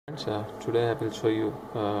Today I will show you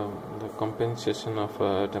the compensation of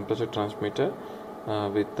temperature transmitter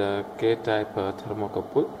with the K-type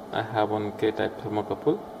thermocouple. I have one K-type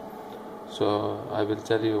thermocouple, so I will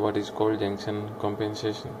tell you what is cold junction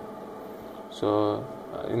compensation. So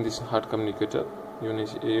in this hot communicator,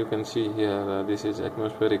 you can see here this is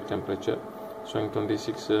atmospheric temperature showing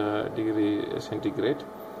 26 degree centigrade,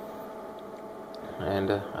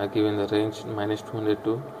 and I given the range -200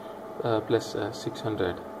 to plus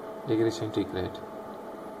 600 degree centigrade.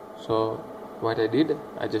 So what I did,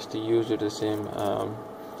 I just used the same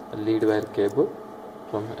lead wire cable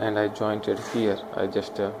and I jointed here. I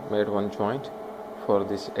just made one joint for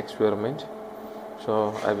this experiment.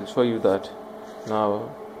 So I will show you that now.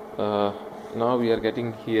 Now we are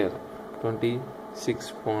getting here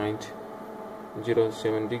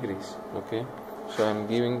 26.07 degrees. Okay, so I'm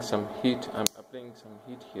giving some heat, I'm applying some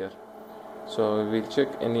heat here. So we'll check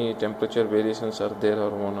any temperature variations are there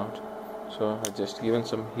or not. So I just given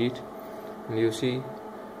some heat, and you see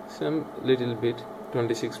some little bit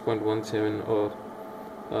 26.17 or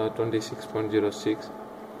 26.06,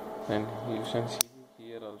 and you can see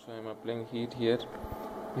here also I'm applying heat here,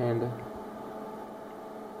 and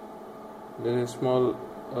there is small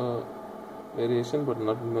variation but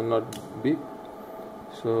not big.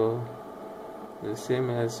 So the same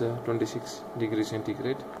as 26 degrees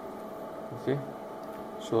centigrade. Okay,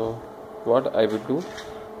 so what I will do,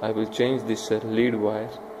 I will change this lead wire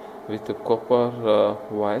with the copper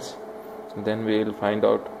wires, then we will find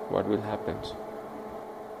out what will happen.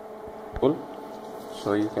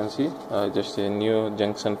 So you can see just a new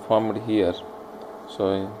junction formed here.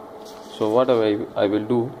 So what I will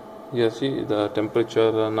do, here see the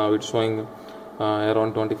temperature now it's showing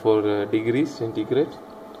around 24 degrees centigrade.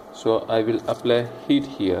 So I will apply heat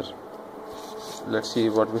here. Let's see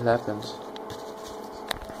what will happen. So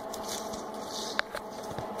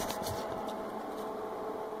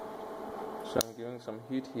I'm giving some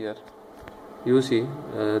heat here. You see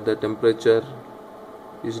the temperature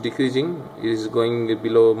is decreasing, is going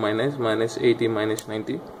below -80,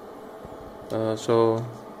 -90. So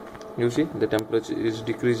you see the temperature is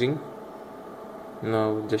decreasing.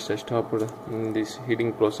 Now just I stopped in this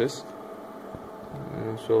heating process.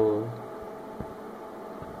 So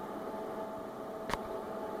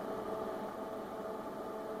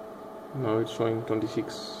now it's showing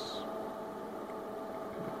 26.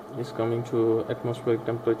 It's coming to atmospheric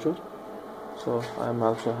temperature. So I'm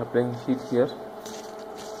also applying heat here.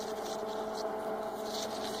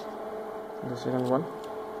 The second one,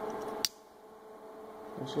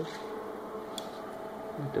 you see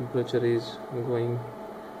the temperature is going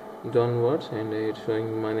downwards and it's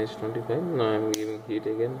showing -25. Now I'm giving heat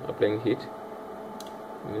again, applying heat.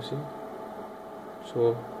 You see,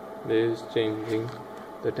 so there is changing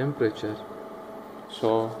the temperature.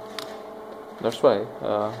 So that's why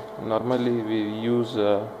normally we use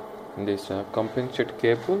this compensate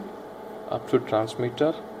cable up to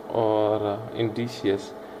transmitter or in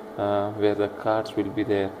DCS where the cards will be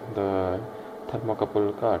there, the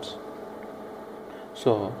thermocouple cards.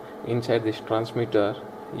 So inside this transmitter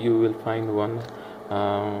you will find one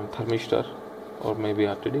thermistor, or maybe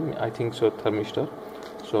RTD, I think so, thermistor.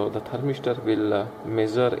 So the thermistor will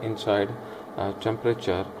measure inside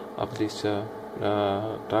temperature of this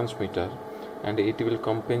transmitter, and it will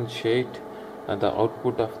compensate the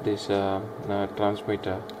output of this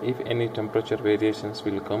transmitter. If any temperature variations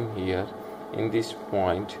will come here in this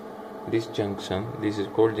point, this junction, this is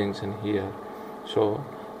cold junction here, so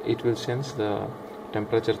it will sense the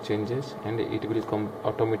temperature changes and it will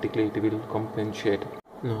automatically it will compensate.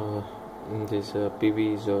 Now this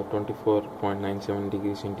PV is 24.97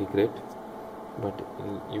 degrees centigrade, but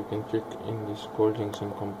you can click in this cold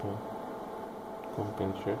junction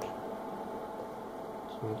compensate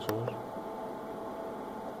sensor.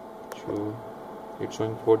 So it's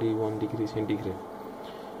showing 41 degrees centigrade.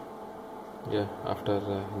 Yeah, after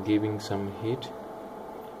giving some heat,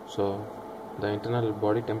 so the internal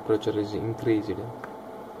body temperature is increased,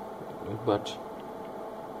 but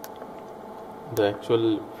the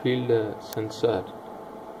actual field sensor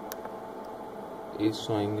is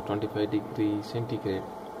showing 25 degrees centigrade.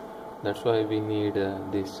 That's why we need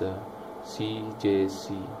this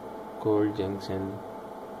CJC, cold junction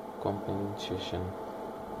compensation.